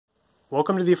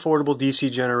Welcome to the Affordable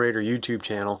DC Generator YouTube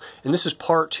channel, and this is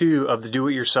part 2 of the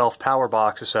do-it-yourself power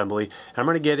box assembly. And I'm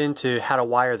going to get into how to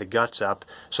wire the guts up,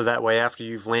 so that way after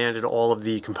you've landed all of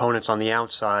the components on the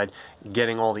outside,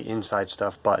 getting all the inside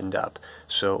stuff buttoned up.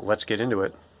 So let's get into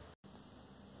it.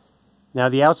 Now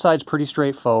the outside's pretty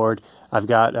straightforward. I've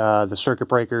got the circuit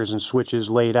breakers and switches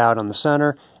laid out on the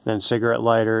center, then cigarette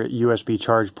lighter, USB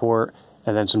charge port,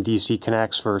 and then some DC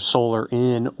connects for solar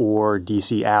in or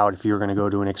DC out if you were going to go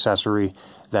to an accessory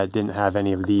that didn't have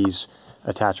any of these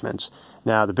attachments.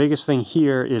 Now the biggest thing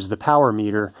here is the power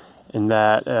meter, and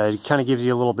that it kind of gives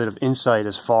you a little bit of insight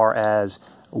as far as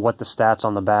what the stats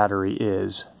on the battery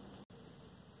is.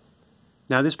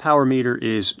 Now this power meter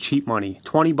is cheap money.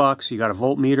 20 bucks, you got a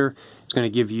voltmeter. It's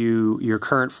going to give you your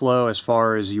current flow as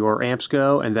far as your amps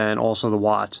go, and then also the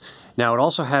watts. Now it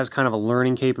also has kind of a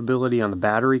learning capability on the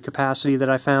battery capacity that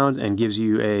I found, and gives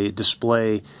you a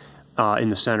display in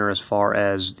the center as far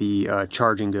as the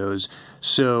charging goes.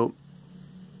 So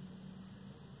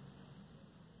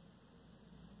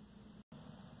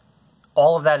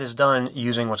all of that is done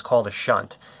using what's called a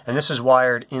shunt, and this is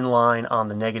wired in line on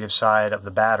the negative side of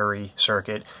the battery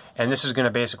circuit, and this is going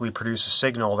to basically produce a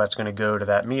signal that's going to go to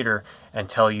that meter and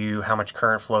tell you how much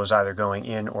current flow is either going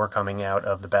in or coming out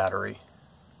of the battery.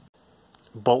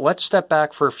 But let's step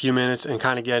back for a few minutes and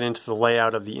kind of get into the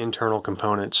layout of the internal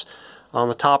components. On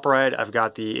the top right, I've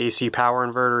got the AC power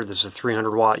inverter. This is a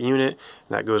 300 watt unit,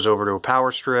 and that goes over to a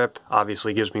power strip.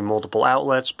 Obviously gives me multiple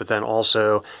outlets, but then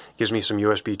also gives me some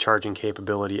USB charging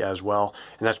capability as well.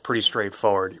 And that's pretty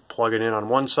straightforward. You plug it in on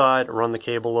one side, run the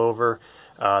cable over.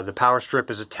 The power strip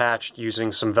is attached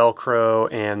using some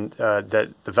Velcro, and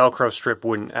the Velcro strip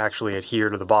wouldn't actually adhere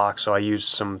to the box, so I used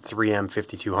some 3M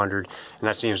 5200, and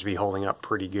that seems to be holding up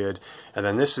pretty good. And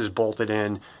then this is bolted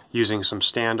in using some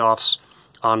standoffs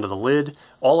onto the lid.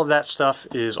 All of that stuff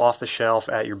is off the shelf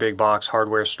at your big box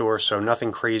hardware store, so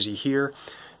nothing crazy here.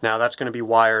 Now that's going to be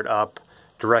wired up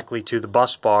directly to the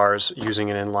bus bars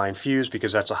using an inline fuse,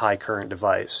 because that's a high current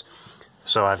device.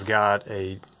 So I've got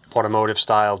a automotive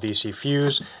style DC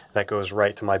fuse that goes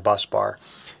right to my bus bar.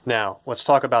 Now let's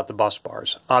talk about the bus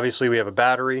bars. Obviously we have a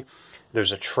battery.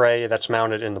 There's a tray that's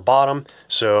mounted in the bottom,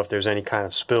 so if there's any kind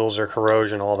of spills or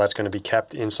corrosion, all that's going to be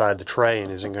kept inside the tray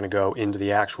and isn't going to go into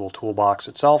the actual toolbox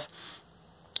itself.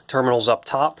 Terminals up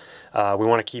top, we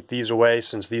want to keep these away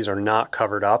since these are not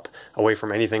covered up, away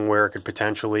from anything where it could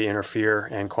potentially interfere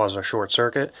and cause a short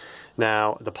circuit.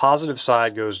 Now the positive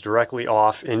side goes directly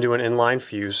off into an inline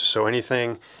fuse, so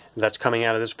anything that's coming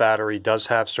out of this battery does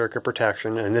have circuit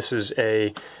protection, and this is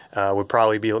a would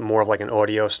probably be more of like an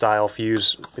audio style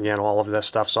fuse. Again, all of this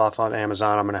stuff's off on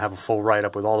Amazon. I'm going to have a full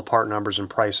write-up with all the part numbers and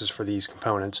prices for these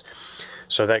components.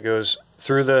 So that goes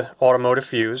through the automotive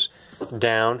fuse,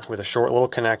 down with a short little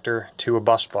connector to a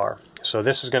bus bar. So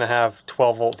this is going to have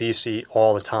 12 volt DC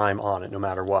all the time on it, no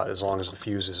matter what, as long as the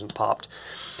fuse isn't popped.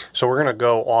 So we're going to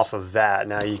go off of that.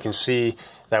 Now you can see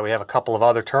that we have a couple of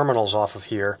other terminals off of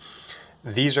here.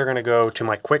 These are going to go to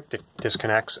my quick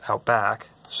disconnects out back.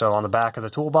 So on the back of the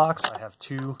toolbox, I have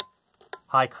two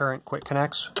high current quick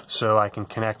connects, so I can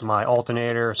connect my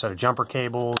alternator, a set of jumper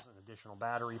cables, an additional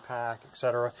battery pack,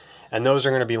 etc. And those are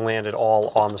going to be landed all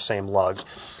on the same lug.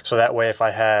 So that way if I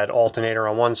had alternator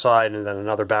on one side and then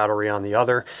another battery on the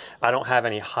other, I don't have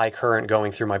any high current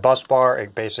going through my bus bar.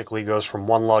 It basically goes from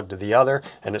one lug to the other,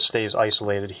 and it stays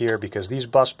isolated here because these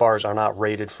bus bars are not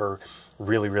rated for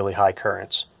really, really high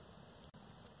currents.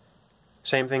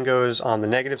 Same thing goes on the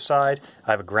negative side. I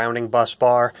have a grounding bus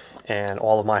bar, and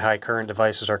all of my high current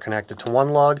devices are connected to one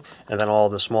lug, and then all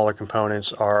the smaller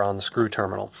components are on the screw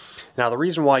terminal. Now the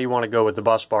reason why you want to go with the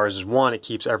bus bars is, one, it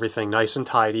keeps everything nice and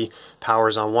tidy. Power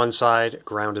is on one side,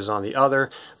 ground is on the other,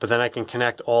 but then I can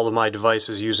connect all of my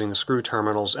devices using the screw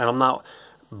terminals, and I'm not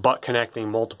butt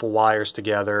connecting multiple wires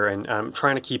together, and I'm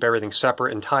trying to keep everything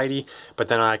separate and tidy, but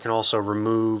then I can also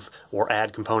remove or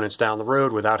add components down the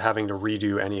road without having to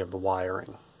redo any of the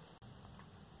wiring.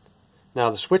 Now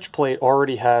the switch plate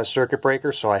already has circuit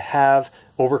breakers, so I have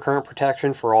overcurrent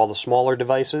protection for all the smaller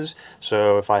devices.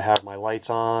 So if I have my lights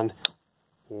on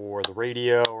or the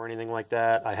radio or anything like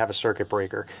that, I have a circuit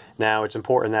breaker. Now it's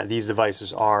important that these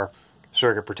devices are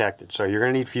circuit protected, so you're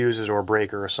going to need fuses or a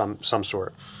breaker of some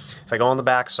sort. If I go on the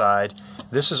back side,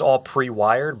 this is all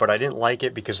pre-wired, but I didn't like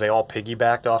it because they all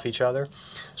piggybacked off each other.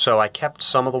 So I kept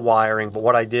some of the wiring, but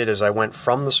what I did is I went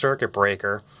from the circuit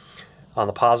breaker on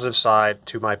the positive side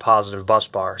to my positive bus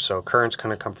bar. So current's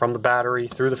going to come from the battery,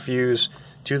 through the fuse,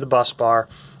 to the bus bar,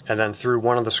 and then through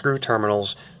one of the screw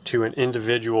terminals to an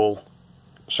individual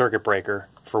circuit breaker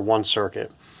for one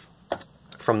circuit.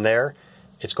 From there,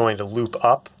 it's going to loop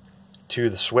up to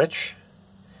the switch,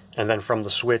 and then from the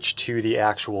switch to the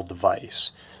actual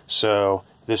device. So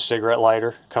this cigarette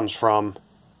lighter comes from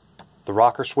the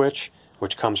rocker switch,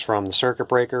 which comes from the circuit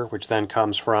breaker, which then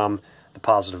comes from the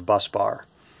positive bus bar.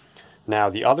 Now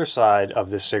the other side of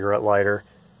this cigarette lighter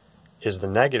is the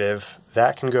negative.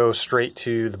 That can go straight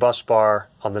to the bus bar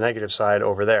on the negative side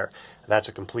over there. That's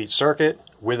a complete circuit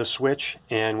with a switch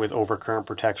and with overcurrent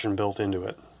protection built into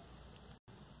it.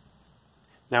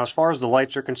 Now as far as the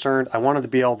lights are concerned, I wanted to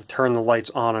be able to turn the lights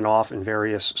on and off in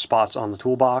various spots on the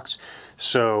toolbox.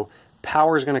 So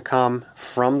power is going to come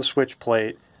from the switch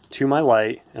plate to my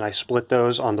light, and I split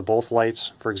those onto both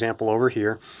lights, for example over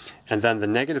here, and then the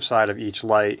negative side of each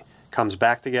light comes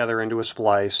back together into a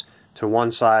splice to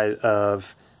one side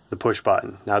of the push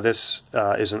button. Now this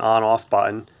is an on-off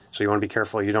button, so you want to be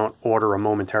careful you don't order a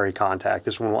momentary contact.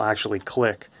 This one will actually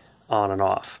click on and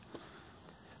off.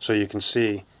 So you can see,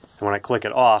 and when I click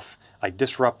it off, I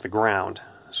disrupt the ground.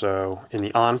 So in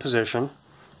the on position,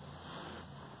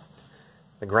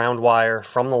 the ground wire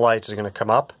from the lights is going to come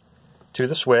up to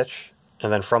the switch,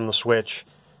 and then from the switch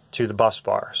to the bus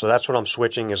bar. So that's what I'm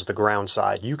switching, is the ground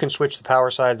side. You can switch the power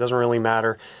side, it doesn't really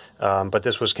matter, but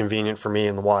this was convenient for me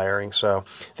in the wiring. So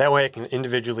that way I can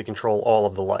individually control all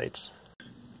of the lights.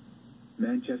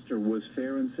 Manchester was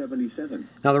fair in 77.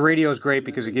 Now the radio is great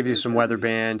because it gives you some weather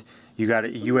band. You got a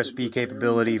USB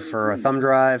capability for a thumb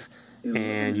drive,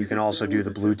 and you can also do the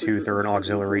Bluetooth or an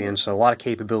auxiliary in, so a lot of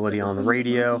capability on the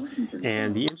radio.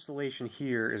 And the installation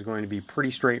here is going to be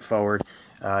pretty straightforward.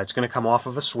 It's going to come off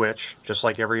of a switch, just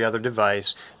like every other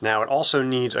device. Now it also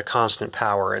needs a constant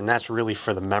power, and that's really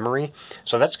for the memory.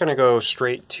 So that's going to go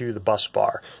straight to the bus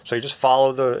bar. So you just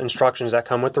follow the instructions that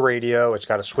come with the radio. It's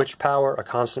got a switch power, a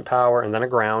constant power, and then a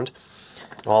ground.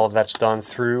 And all of that's done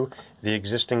through the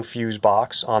existing fuse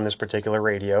box on this particular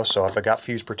radio. So I've got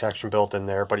fuse protection built in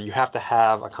there, but you have to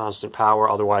have a constant power,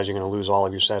 otherwise you're going to lose all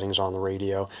of your settings on the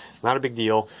radio. Not a big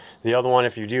deal. The other one,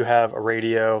 if you do have a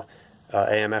radio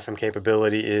AM/FM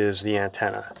capability, is the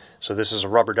antenna. So this is a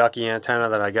rubber ducky antenna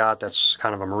that I got that's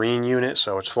kind of a marine unit,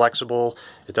 so it's flexible.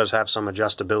 It does have some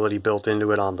adjustability built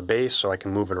into it on the base, so I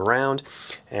can move it around.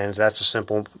 And that's a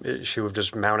simple issue of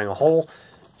just mounting a hole,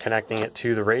 connecting it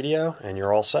to the radio, and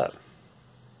you're all set.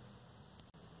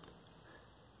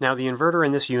 Now the inverter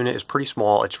in this unit is pretty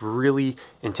small. It's really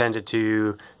intended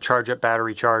to charge up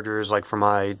battery chargers like for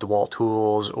my DeWalt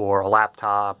tools or a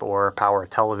laptop or power a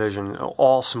television,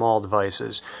 all small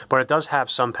devices. But it does have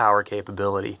some power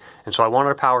capability. And so I wanted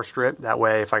a power strip. That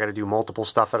way if I got to do multiple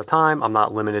stuff at a time, I'm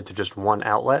not limited to just one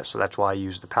outlet. So that's why I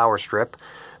use the power strip.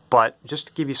 But just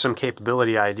to give you some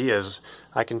capability ideas,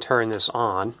 I can turn this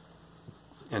on.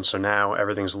 And so now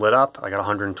everything's lit up. I got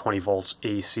 120 volts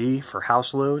AC for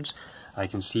house loads. I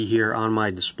can see here on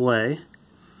my display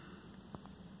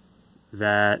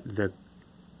that the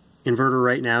inverter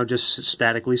right now, just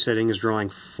statically sitting, is drawing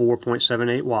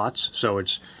 4.78 watts. So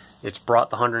it's brought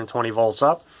the 120 volts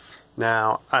up.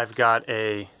 Now I've got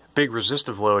a big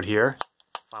resistive load here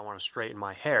if I want to straighten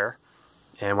my hair.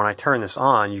 And when I turn this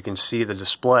on, you can see the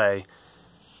display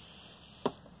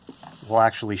will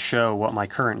actually show what my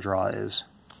current draw is.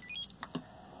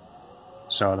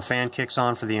 So the fan kicks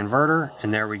on for the inverter,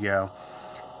 and there we go.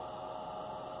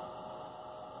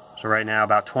 So right now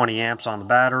about 20 amps on the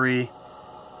battery,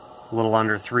 a little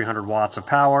under 300 watts of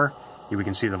power. We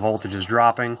can see the voltage is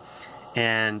dropping,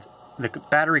 and the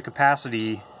battery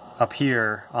capacity up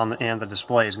here on the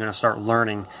display is going to start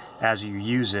learning as you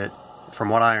use it, from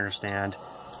what I understand,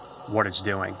 what it's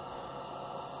doing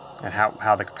and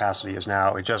how the capacity is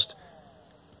now. It just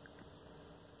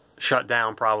shut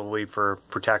down probably for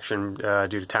protection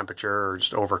due to temperature or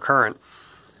just overcurrent.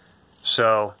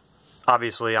 So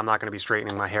obviously I'm not going to be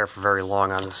straightening my hair for very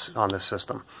long on this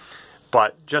system.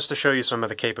 But just to show you some of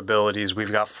the capabilities,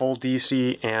 we've got full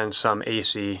DC and some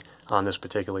AC on this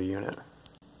particular unit.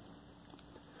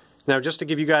 Now just to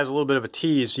give you guys a little bit of a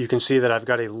tease, you can see that I've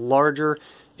got a larger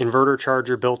inverter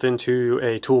charger built into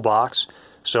a toolbox,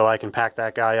 so I can pack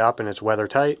that guy up and it's weather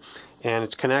tight. And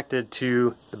it's connected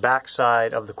to the back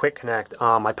side of the Quick Connect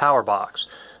on my power box.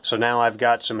 So now I've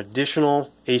got some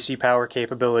additional AC power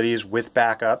capabilities with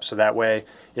backup, so that way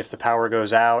if the power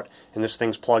goes out and this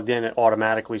thing's plugged in, it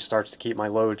automatically starts to keep my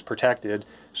loads protected.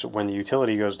 So when the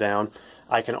utility goes down,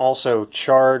 I can also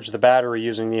charge the battery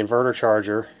using the inverter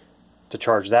charger to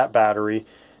charge that battery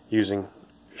using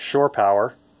shore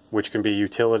power, which can be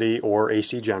utility or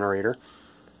AC generator.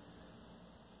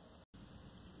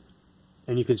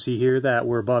 And you can see here that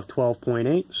we're above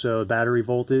 12.8, so battery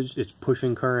voltage, it's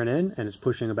pushing current in, and it's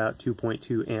pushing about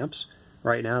 2.2 amps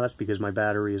right now. That's because my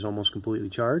battery is almost completely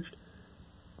charged.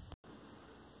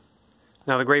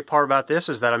 Now the great part about this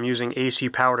is that I'm using AC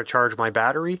power to charge my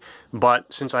battery,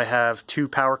 but since I have two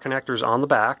power connectors on the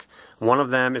back, one of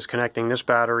them is connecting this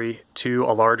battery to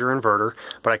a larger inverter,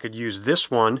 but I could use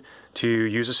this one to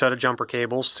use a set of jumper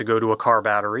cables to go to a car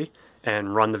battery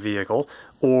and run the vehicle,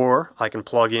 or I can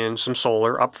plug in some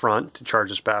solar up front to charge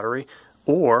this battery,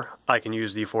 or I can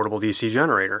use the affordable DC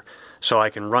generator. So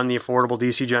I can run the affordable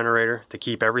DC generator to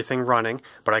keep everything running,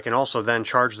 but I can also then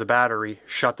charge the battery,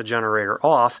 shut the generator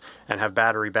off, and have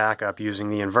battery backup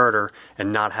using the inverter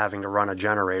and not having to run a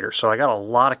generator. So I got a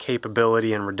lot of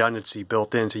capability and redundancy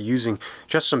built into using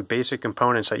just some basic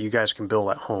components that you guys can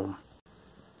build at home.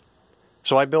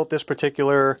 So I built this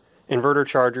particular inverter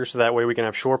charger so that way we can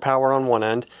have shore power on one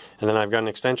end, and then I've got an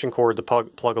extension cord to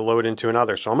plug a load into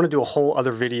another. So I'm going to do a whole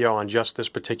other video on just this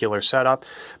particular setup,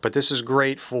 but this is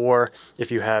great for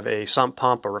if you have a sump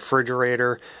pump, a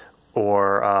refrigerator,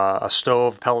 or a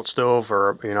stove, pellet stove,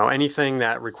 or anything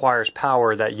that requires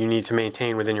power that you need to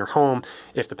maintain within your home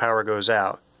if the power goes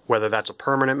out, whether that's a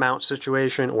permanent mount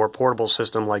situation or a portable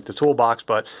system like the toolbox.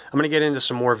 But I'm going to get into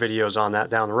some more videos on that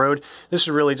down the road. This is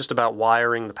really just about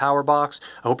wiring the power box.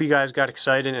 I hope you guys got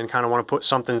excited and kind of want to put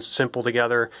something simple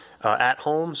together at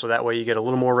home, so that way you get a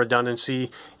little more redundancy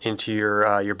into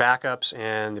your backups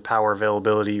and the power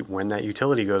availability when that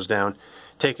utility goes down.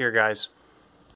 Take care, guys.